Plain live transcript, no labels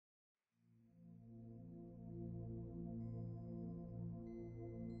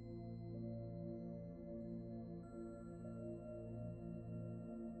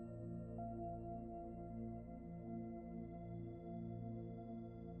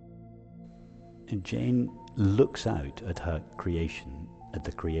Jane looks out at her creation, at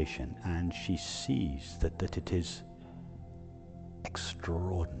the creation, and she sees that it is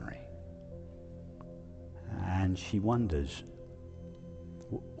extraordinary. And she wonders,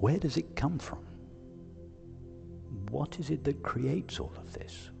 where does it come from? What is it that creates all of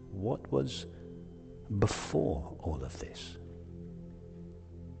this? What was before all of this?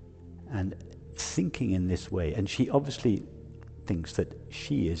 And thinking in this way, and she obviously thinks that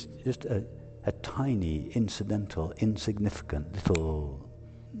she is just a tiny, incidental, insignificant little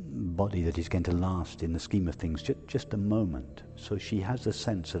body that is going to last in the scheme of things just a moment. So she has a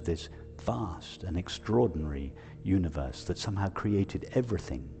sense of this vast and extraordinary universe that somehow created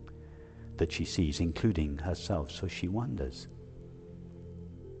everything that she sees, including herself. So she wonders,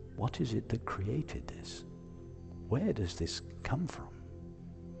 what is it that created this? Where does this come from?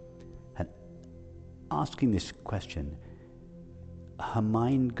 And asking this question, her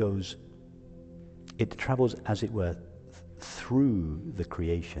mind goes, it travels, as it were, through the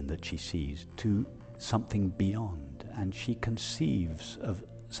creation that she sees to something beyond, and she conceives of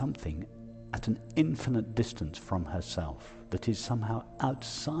something at an infinite distance from herself that is somehow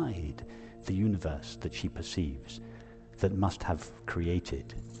outside the universe that she perceives, that must have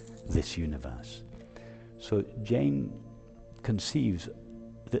created this universe. So Jane conceives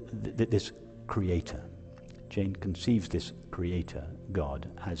this creator. Jane conceives this creator, God,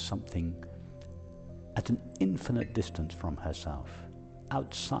 as something at an infinite distance from herself,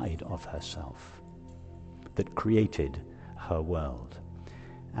 outside of herself, that created her world.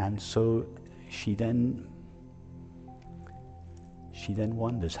 And so she then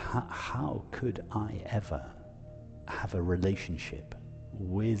wonders, how could I ever have a relationship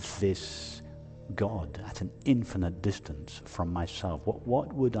with this God at an infinite distance from myself?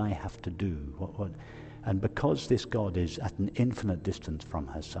 What would I have to do? And because this God is at an infinite distance from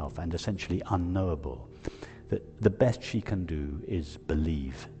herself and essentially unknowable, the best she can do is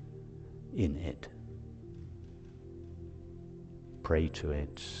believe in it. Pray to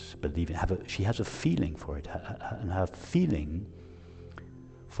it, believe it. She has a feeling for it, and her feeling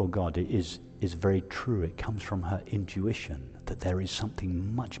for God is very true. It comes from her intuition that there is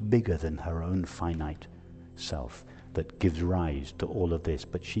something much bigger than her own finite self that gives rise to all of this.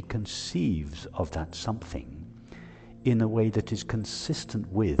 But she conceives of that something in a way that is consistent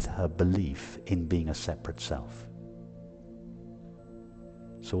with her belief in being a separate self.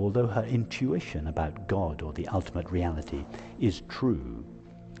 So although her intuition about God or the ultimate reality is true,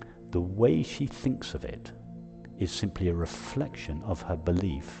 the way she thinks of it is simply a reflection of her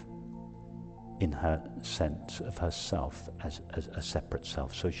belief in her sense of herself as a separate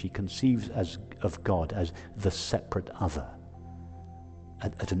self. So she conceives of God as the separate other,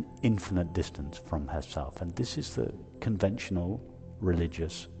 at an infinite distance from herself. And this is the conventional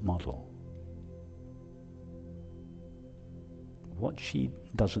religious model. What she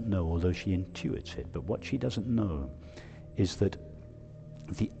doesn't know, although she intuits it, but what she doesn't know is that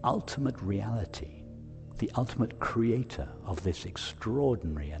the ultimate reality, the ultimate creator of this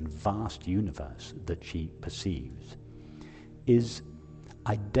extraordinary and vast universe that she perceives, is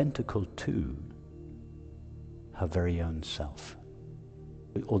identical to her very own self.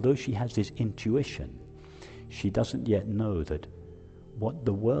 Although she has this intuition, she doesn't yet know that what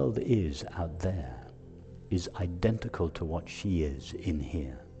the world is out there is identical to what she is in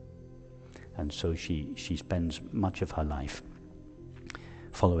here. And so she spends much of her life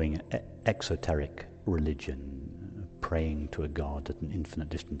following exoteric religion, praying to a God at an infinite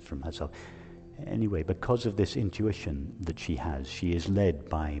distance from herself. Anyway, because of this intuition that she has, she is led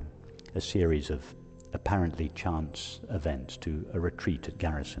by a series of apparently chance events to a retreat at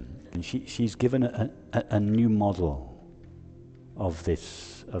Garrison. And she's given a new model of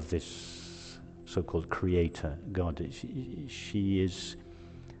this so-called creator God. She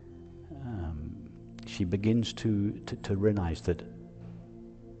begins to realize that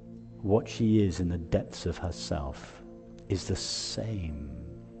what she is in the depths of herself is the same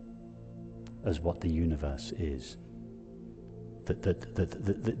as what the universe is.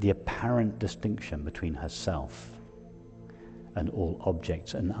 The apparent distinction between herself and all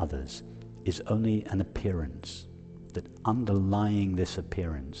objects and others is only an appearance. That underlying this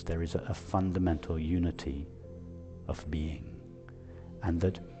appearance there is a fundamental unity of being, and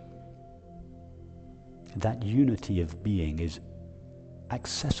that unity of being is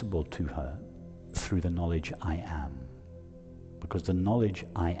accessible to her through the knowledge I am, because the knowledge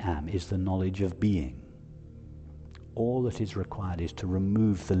I am is the knowledge of being. All that is required is to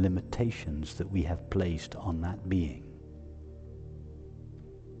remove the limitations that we have placed on that being.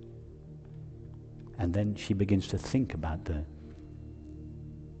 And then she begins to think about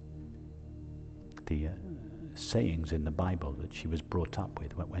the sayings in the Bible that she was brought up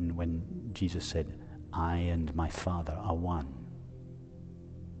with when Jesus said, "I and my Father are one."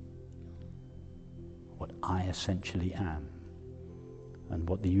 What I essentially am and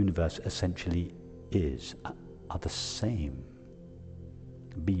what the universe essentially is are the same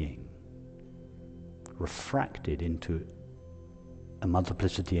being, refracted into a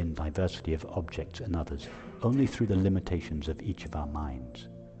multiplicity and diversity of objects and others, only through the limitations of each of our minds.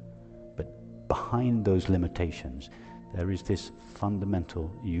 But behind those limitations, there is this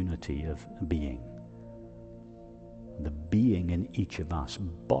fundamental unity of being. The being in each of us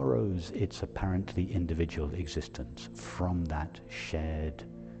borrows its apparently individual existence from that shared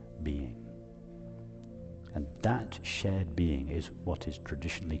being. And that shared being is what is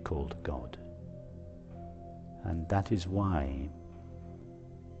traditionally called God. And that is why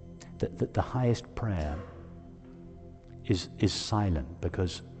the highest prayer is silent,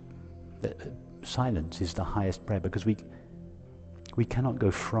 because silence is the highest prayer, because we cannot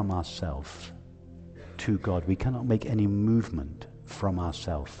go from ourselves to God. We cannot make any movement from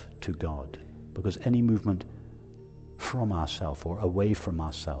ourselves to God, because any movement from ourselves or away from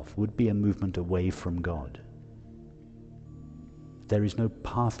ourselves would be a movement away from God. There is no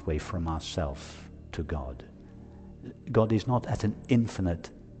pathway from ourselves to God. God is not at an infinite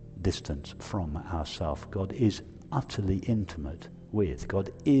distance from ourself. God is utterly intimate with. God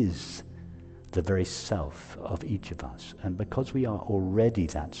is the very self of each of us. And because we are already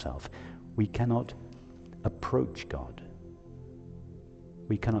that self, we cannot approach God.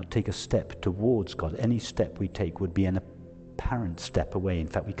 We cannot take a step towards God. Any step we take would be an apparent step away. In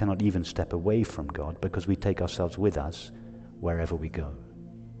fact, we cannot even step away from God, because we take ourselves with us wherever we go.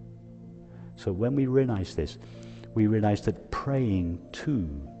 So when we realize this, we realize that praying to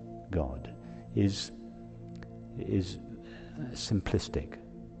God is simplistic.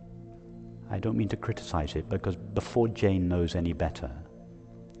 I don't mean to criticize it, because before Jane knows any better,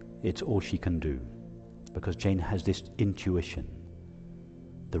 it's all she can do, because Jane has this intuition.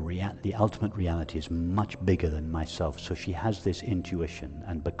 The ultimate reality is much bigger than myself, so she has this intuition,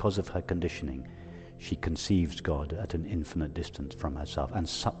 and because of her conditioning, she conceives God at an infinite distance from herself and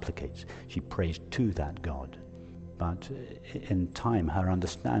supplicates. She prays to that God. But in time, her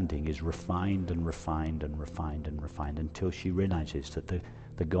understanding is refined and refined and refined and refined until she realizes that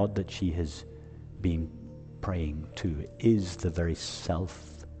the God that she has been praying to is the very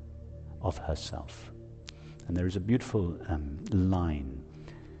self of herself. And there is a beautiful line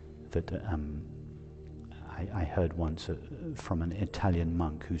that I heard once from an Italian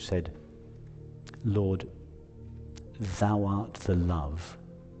monk who said, "Lord, thou art the love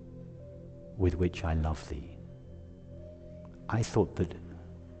with which I love thee." I thought that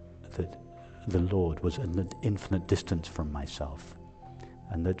the Lord was at an infinite distance from myself,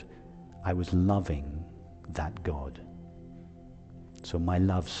 and that I was loving that God. So my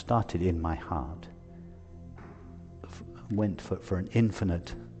love started in my heart, went for an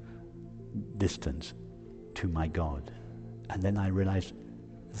infinite distance to my God, and then I realized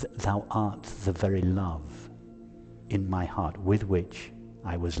thou art the very love in my heart with which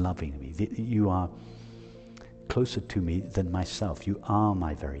I was loving me. You are closer to me than myself. You are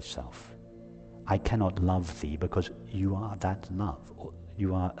my very self. I cannot love thee because you are that love.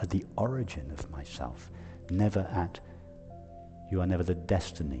 You are at the origin of myself, you are never the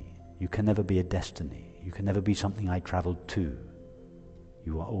destiny. You can never be a destiny. You can never be something I travel to.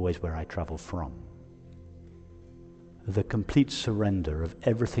 You are always where I travel from. The complete surrender of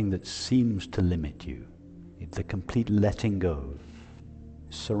everything that seems to limit you, the complete letting go.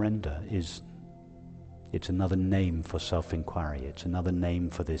 Surrender it's another name for self-inquiry. It's another name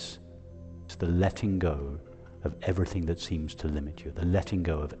for this. It's the letting go of everything that seems to limit you, the letting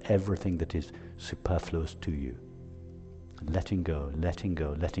go of everything that is superfluous to you. Letting go, letting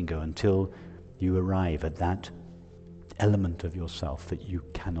go, letting go, until you arrive at that element of yourself that you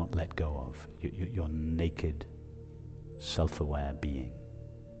cannot let go of, your naked, self-aware being.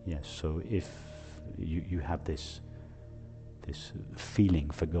 Yes, so if you have this feeling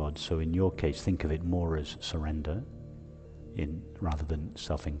for God, so in your case, think of it more as surrender rather than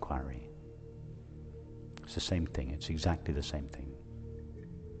self-inquiry. It's the same thing. It's exactly the same thing.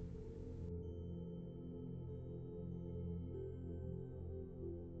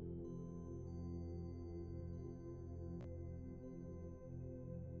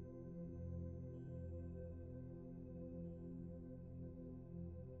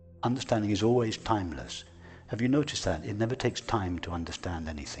 Understanding is always timeless. Have you noticed that? It never takes time to understand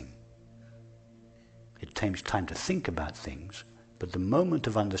anything. It takes time to think about things, but the moment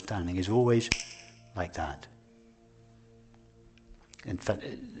of understanding is always like that. In fact,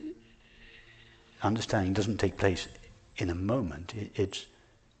 understanding doesn't take place in a moment. It's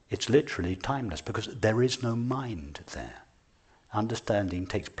literally timeless, because there is no mind there. Understanding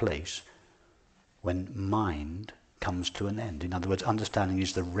takes place when mind comes to an end. In other words, understanding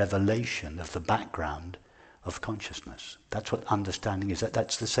is the revelation of the background of consciousness. That's what understanding is.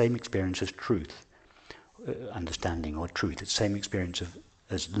 That's the same experience as truth, understanding or truth. It's the same experience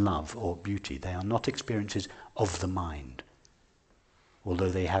as love or beauty. They are not experiences of the mind, although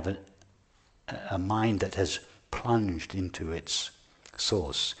they have a mind that has plunged into its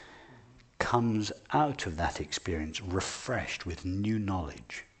source, comes out of that experience refreshed with new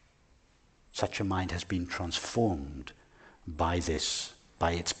knowledge. Such a mind has been transformed by its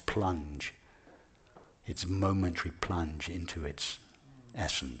plunge, its momentary plunge into its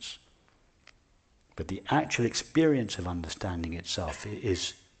essence. But the actual experience of understanding itself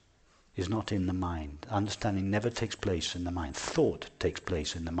is not in the mind. Understanding never takes place in the mind. Thought takes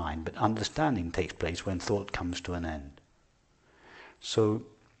place in the mind, but understanding takes place when thought comes to an end. So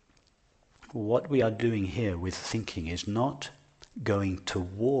what we are doing here with thinking is not going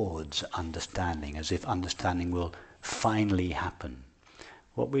towards understanding as if understanding will finally happen.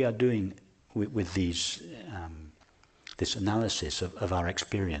 What we are doing with these this analysis of our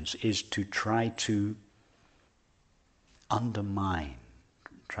experience is to try to undermine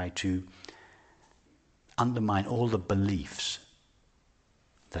all the beliefs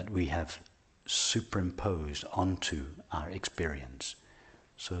that we have superimposed onto our experience.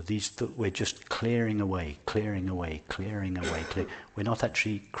 So we're just clearing away. We're not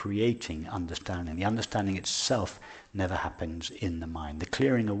actually creating understanding. The understanding itself never happens in the mind. The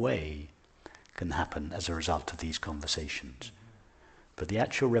clearing away can happen as a result of these conversations. But the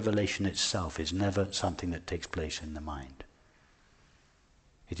actual revelation itself is never something that takes place in the mind.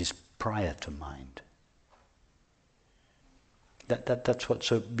 It is prior to mind. That's what's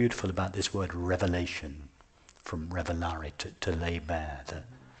so beautiful about this word revelation, from revelare, to lay bare.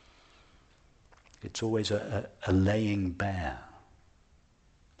 It's always a laying bare,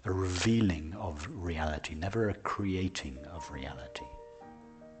 a revealing of reality, never a creating of reality.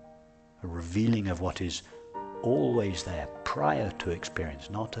 A revealing of what is always there prior to experience,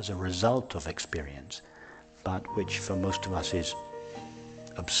 not as a result of experience, but which for most of us is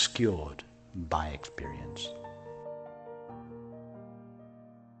obscured by experience.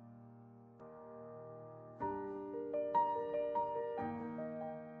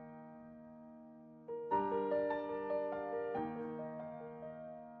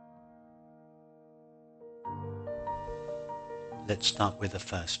 Let's start with the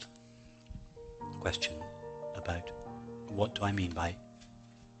first question about what do I mean by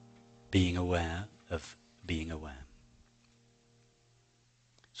being aware of being aware.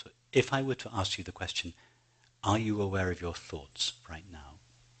 So if I were to ask you the question, are you aware of your thoughts right now?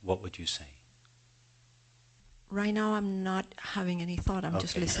 What would you say? Right now I'm not having any thought, I'm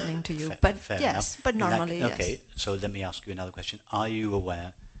just listening to you. Fair yes, enough. but normally, yes. Okay, so let me ask you another question. Are you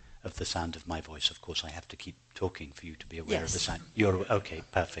aware of the sound of my voice? Of course I have to keep talking for you to be aware of the sound. You're okay,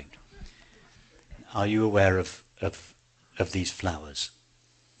 perfect. Are you aware of these flowers?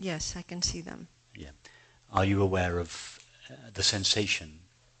 Yes, I can see them. Yeah. Are you aware of the sensation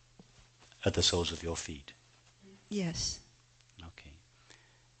at the soles of your feet? Yes. Okay.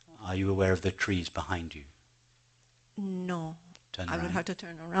 Are you aware of the trees behind you? No. Turn I around. would have to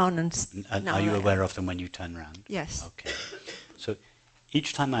turn around and... Are you aware of them when you turn around? Yes. Okay. So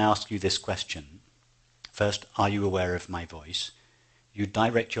each time I ask you this question, first, are you aware of my voice? You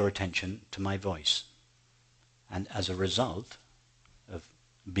direct your attention to my voice. And as a result of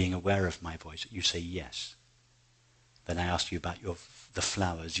being aware of my voice, you say yes. Then I ask you about the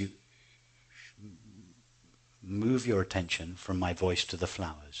flowers. You move your attention from my voice to the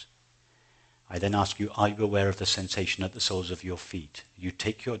flowers. I then ask you, are you aware of the sensation at the soles of your feet? You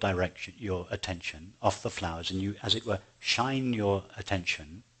take your attention off the flowers and you, as it were, shine your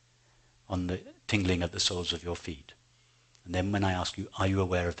attention on the tingling at the soles of your feet. And then when I ask you, are you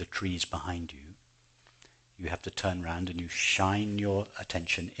aware of the trees behind you? You have to turn around and you shine your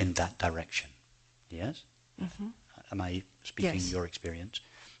attention in that direction. Yes? Mm-hmm. Am I speaking Yes. your experience?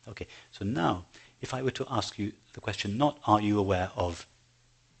 Okay, so now, if I were to ask you the question, not are you aware of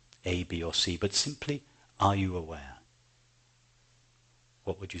A, B, or C, but simply, are you aware?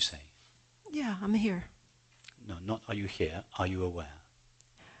 What would you say? Yeah, I'm here. No, not are you here, are you aware?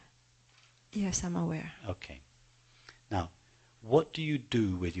 Yes, I'm aware. Okay. Now, what do you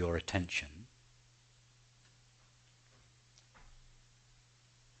do with your attention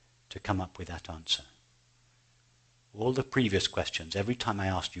to come up with that answer? All the previous questions, every time I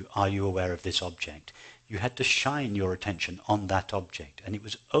asked you, are you aware of this object? You had to shine your attention on that object. And it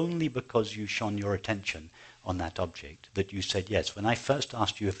was only because you shone your attention on that object that you said yes. When I first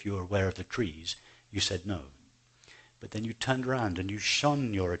asked you if you were aware of the trees, you said no. But then you turned around and you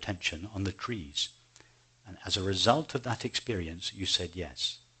shone your attention on the trees. And as a result of that experience, you said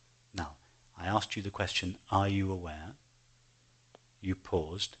yes. Now, I asked you the question, are you aware? You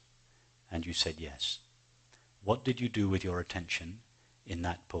paused and you said yes. What did you do with your attention in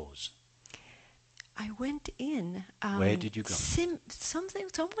that pause? I went in. Where did you go? Something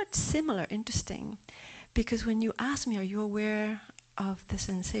somewhat similar, interesting. Because when you asked me, are you aware of the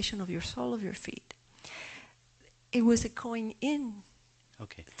sensation of your sole of your feet? It was a going in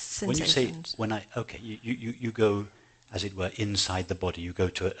sensation. When you say, you go, as it were, inside the body. You go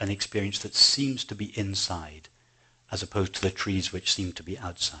to an experience that seems to be inside, as opposed to the trees which seem to be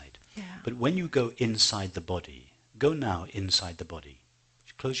outside. Yeah. But when you go inside the body, go now inside the body.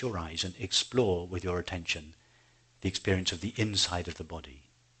 Close your eyes and explore with your attention the experience of the inside of the body.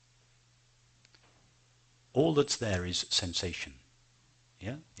 All that's there is sensation.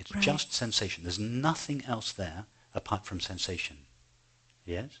 Yeah? It's right. just sensation. There's nothing else there apart from sensation.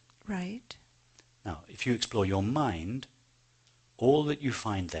 Yes? Right. Now, if you explore your mind, all that you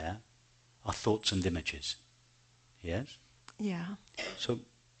find there are thoughts and images. Yes? Yeah. So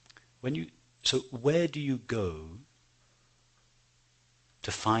where do you go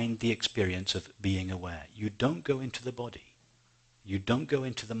to find the experience of being aware? You don't go into the body. You don't go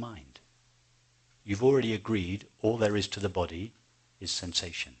into the mind. You've already agreed all there is to the body is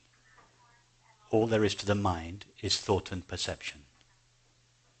sensation. All there is to the mind is thought and perception.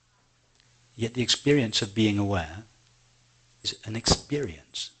 Yet the experience of being aware is an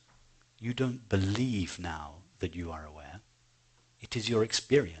experience. You don't believe now that you are aware. It is your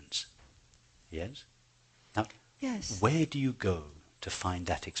experience. Yes? Now, yes. Where do you go to find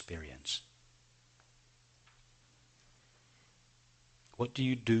that experience? What do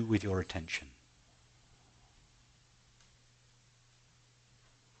you do with your attention?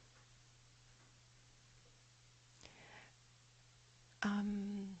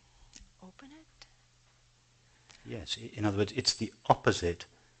 Open it? Yes, in other words, it's the opposite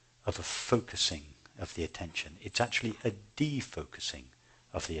of a focusing of the attention. It's actually a defocusing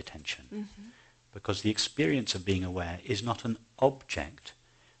of the attention. Mm-hmm. Because the experience of being aware is not an object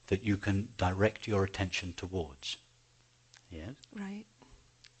that you can direct your attention towards. Yes? Right.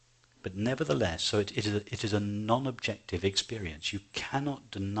 But nevertheless, so it is a non-objective experience. You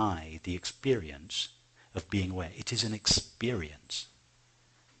cannot deny the experience of being aware. It is an experience,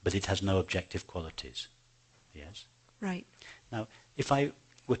 but it has no objective qualities. Yes? Right. Now, if I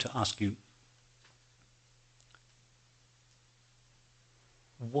were to ask you,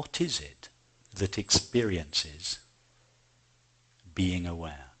 what is it that experiences being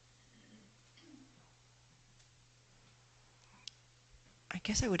aware? I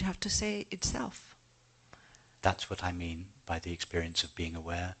guess I would have to say itself. That's what I mean by the experience of being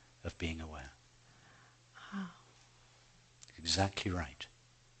aware of being aware. Ah. Exactly right.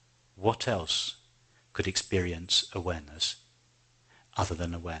 What else could experience awareness other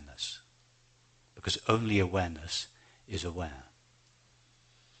than awareness? Because only awareness is aware.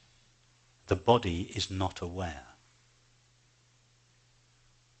 The body is not aware.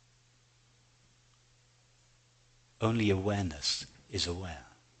 Only awareness is aware.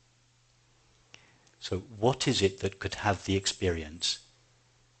 So what is it that could have the experience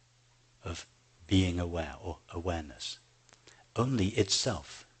of being aware or awareness? Only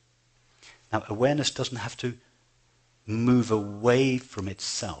itself. Now, awareness doesn't have to move away from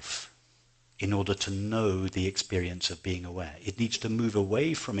itself in order to know the experience of being aware. It needs to move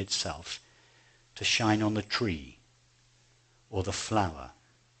away from itself to shine on the tree, or the flower,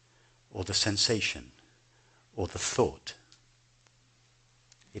 or the sensation, or the thought.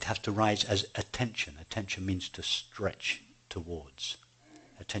 It has to rise as attention. Attention means to stretch towards.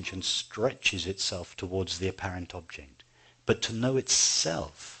 Attention stretches itself towards the apparent object. But to know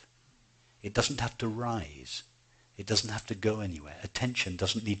itself, it doesn't have to rise. It doesn't have to go anywhere. Attention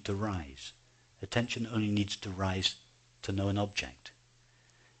doesn't need to rise. Attention only needs to rise to know an object.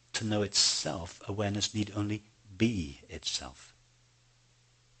 To know itself, awareness need only be itself.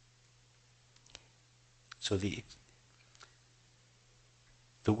 So the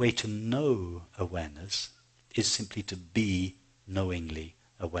way to know awareness is simply to be knowingly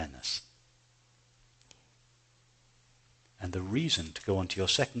awareness. And the reason, to go on to your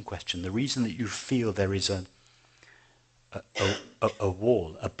second question, the reason that you feel there is a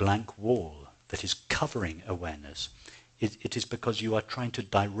wall, a blank wall that is covering awareness, it is because you are trying to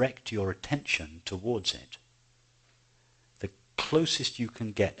direct your attention towards it. The closest you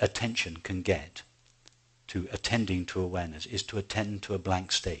can get, attention can get, to attending to awareness is to attend to a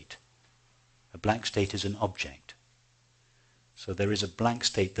blank state. A blank state is an object. So there is a blank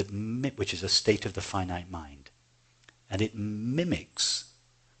state which is a state of the finite mind. And it mimics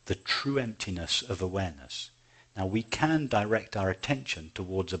the true emptiness of awareness. Now we can direct our attention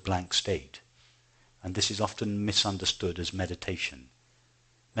towards a blank state. And this is often misunderstood as meditation.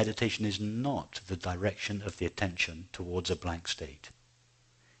 Meditation is not the direction of the attention towards a blank state.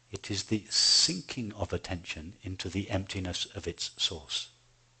 It is the sinking of attention into the emptiness of its source.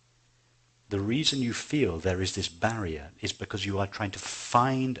 The reason you feel there is this barrier is because you are trying to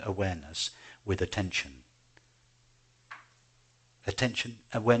find awareness with attention.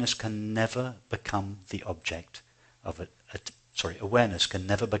 Awareness can never become the object of awareness can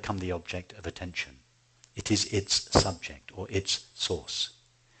never become the object of attention. It is its subject or its source.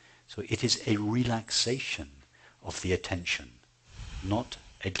 So it is a relaxation of the attention, not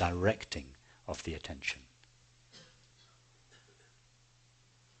a directing of the attention.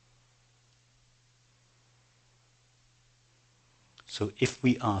 So if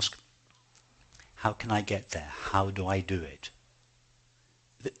we ask, how can I get there? How do I do it?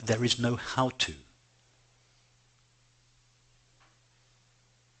 There is no how to.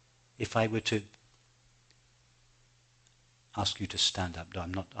 If I were to ask you to stand up, no,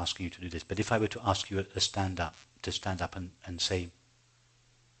 I'm not asking you to do this, but if I were to ask you to stand up and say,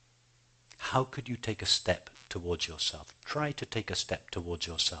 how could you take a step towards yourself? Try to take a step towards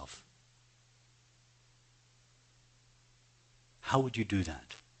yourself. How would you do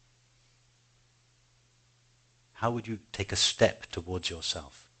that? How would you take a step towards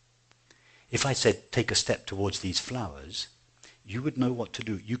yourself? If I said, take a step towards these flowers, you would know what to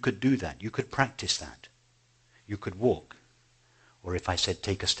do. You could do that. You could practice that. You could walk. Or if I said,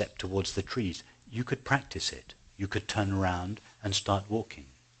 take a step towards the trees, you could practice it. You could turn around and start walking.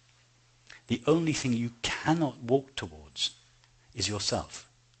 The only thing you cannot walk towards is yourself.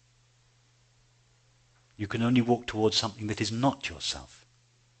 You can only walk towards something that is not yourself.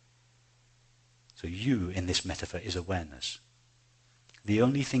 So you, in this metaphor, is awareness. The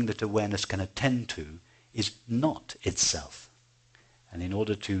only thing that awareness can attend to is not itself. And in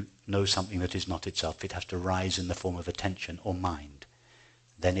order to know something that is not itself, it has to rise in the form of attention or mind.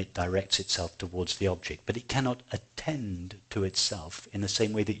 Then it directs itself towards the object. But it cannot attend to itself in the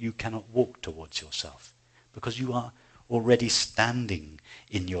same way that you cannot walk towards yourself. Because you are already standing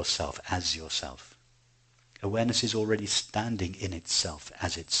in yourself as yourself. Awareness is already standing in itself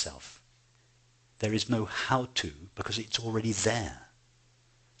as itself. There is no how to because it's already there.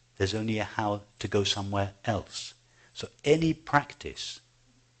 There's only a how to go somewhere else. So any practice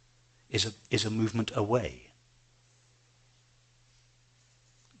is a movement away.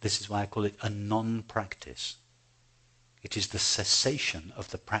 This is why I call it a non-practice. It is the cessation of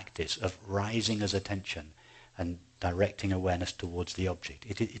the practice of rising as attention and directing awareness towards the object.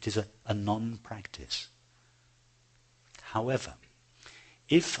 It is a non-practice. However,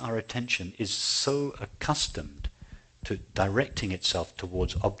 if our attention is so accustomed to directing itself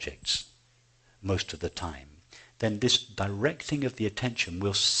towards objects most of the time, then this directing of the attention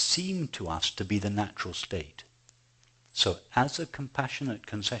will seem to us to be the natural state. So as a compassionate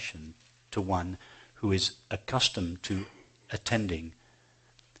concession to one who is accustomed to attending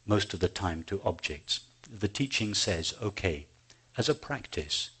most of the time to objects, the teaching says, okay, as a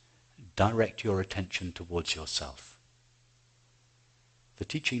practice, direct your attention towards yourself. The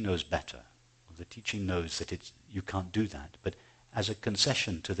teaching knows better. The teaching knows that you can't do that, but as a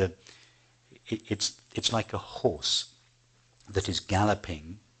concession to it's like a horse that is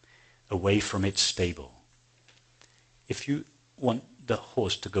galloping away from its stable. If you want the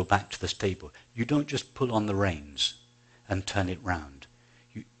horse to go back to the stable, you don't just pull on the reins and turn it round.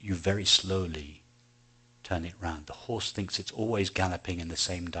 You very slowly turn it round. The horse thinks it's always galloping in the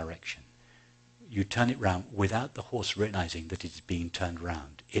same direction. You turn it round without the horse realizing that it's being turned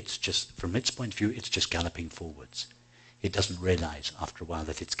round. It's just, from its point of view, it's just galloping forwards. It doesn't realize after a while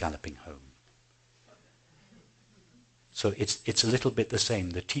that it's galloping home. So it's a little bit the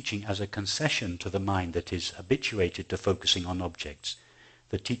same. The teaching as a concession to the mind that is habituated to focusing on objects.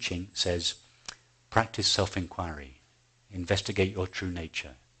 The teaching says, practice self-inquiry, investigate your true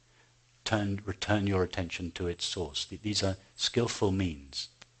nature, return your attention to its source. These are skillful means.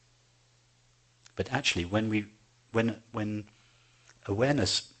 But actually, when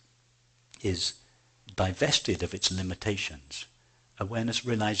awareness is divested of its limitations, awareness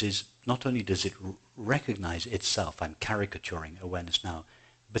realizes not only does it recognize itself, I'm caricaturing awareness now,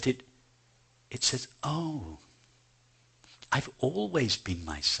 but it says, oh, I've always been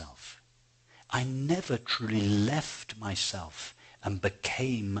myself. I never truly left myself and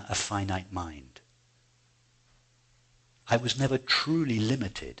became a finite mind. I was never truly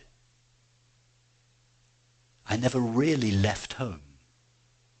limited. I never really left home.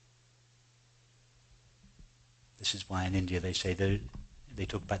 This is why in India they say they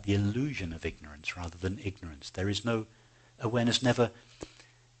talk about the illusion of ignorance rather than ignorance. There is no awareness, never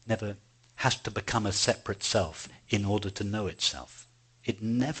has to become a separate self in order to know itself. It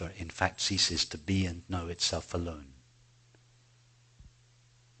never, in fact, ceases to be and know itself alone.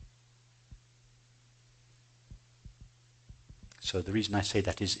 So the reason I say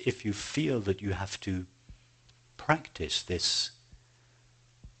that is if you feel that you have to practice this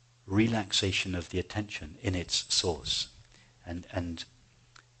relaxation of the attention in its source, and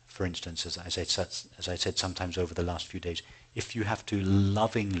for instance, as I said sometimes over the last few days, if you have to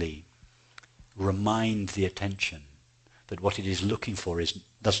lovingly remind the attention that what it is looking for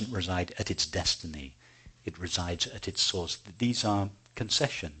doesn't reside at its destiny, it resides at its source. These are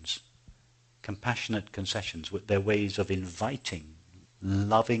concessions, compassionate concessions. They're ways of inviting,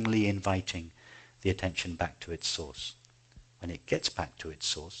 lovingly inviting the attention back to its source. When it gets back to its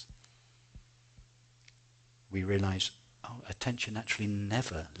source, we realize, attention actually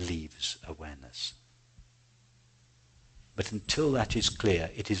never leaves awareness. But until that is clear,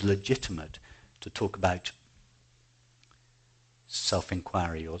 it is legitimate to talk about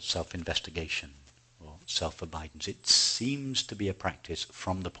self-inquiry or self-investigation or self-abidance. It seems to be a practice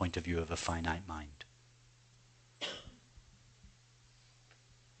from the point of view of a finite mind.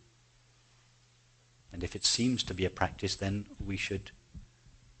 And if it seems to be a practice, then we should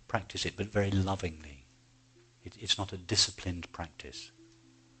practice it, but very lovingly. It's not a disciplined practice.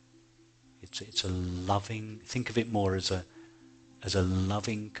 It's a loving, think of it more as a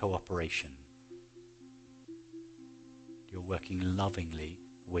loving cooperation. You're working lovingly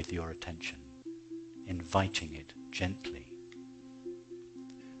with your attention, inviting it gently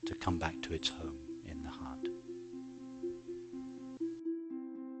to come back to its home in the heart.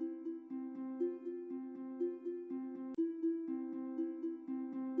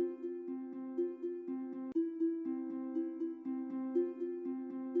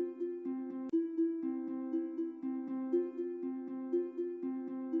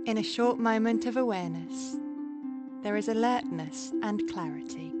 In a short moment of awareness, there is alertness and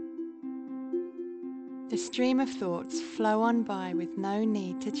clarity. The stream of thoughts flow on by with no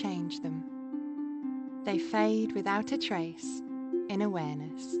need to change them. They fade without a trace in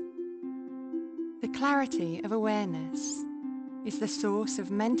awareness. The clarity of awareness is the source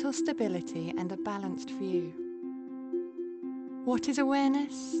of mental stability and a balanced view. What is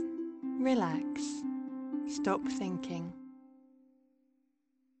awareness? Relax. Stop thinking.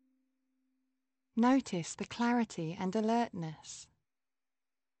 Notice the clarity and alertness.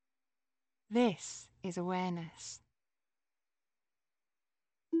 This is awareness.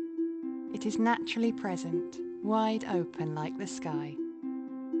 It is naturally present, wide open like the sky.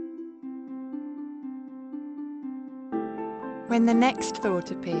 When the next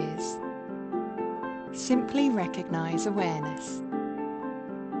thought appears, simply recognize awareness.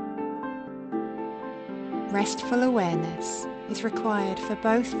 Restful awareness is required for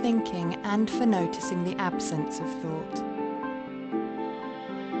both thinking and for noticing the absence of thought.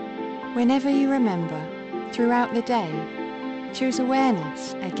 Whenever you remember, throughout the day, choose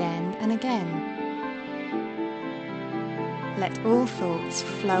awareness again and again. Let all thoughts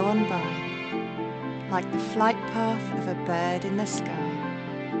flow on by, like the flight path of a bird in the sky.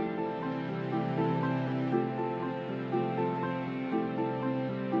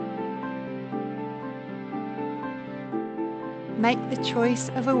 Make the choice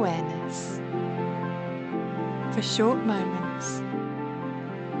of awareness for short moments,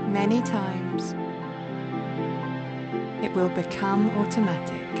 many times. It will become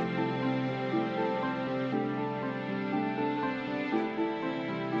automatic.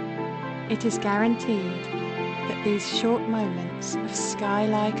 It is guaranteed that these short moments of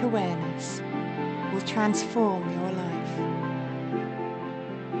sky-like awareness will transform your life.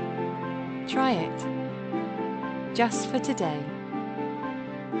 Try it, just for today,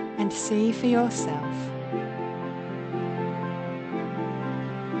 and see for yourself.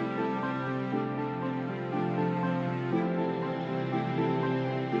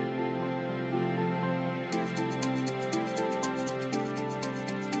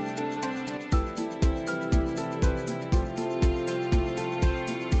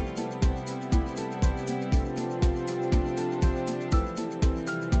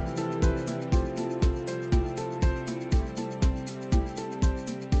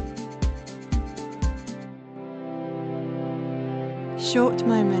 Short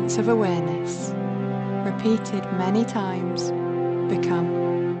moments of awareness, repeated many times,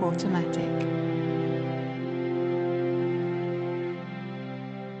 become automatic.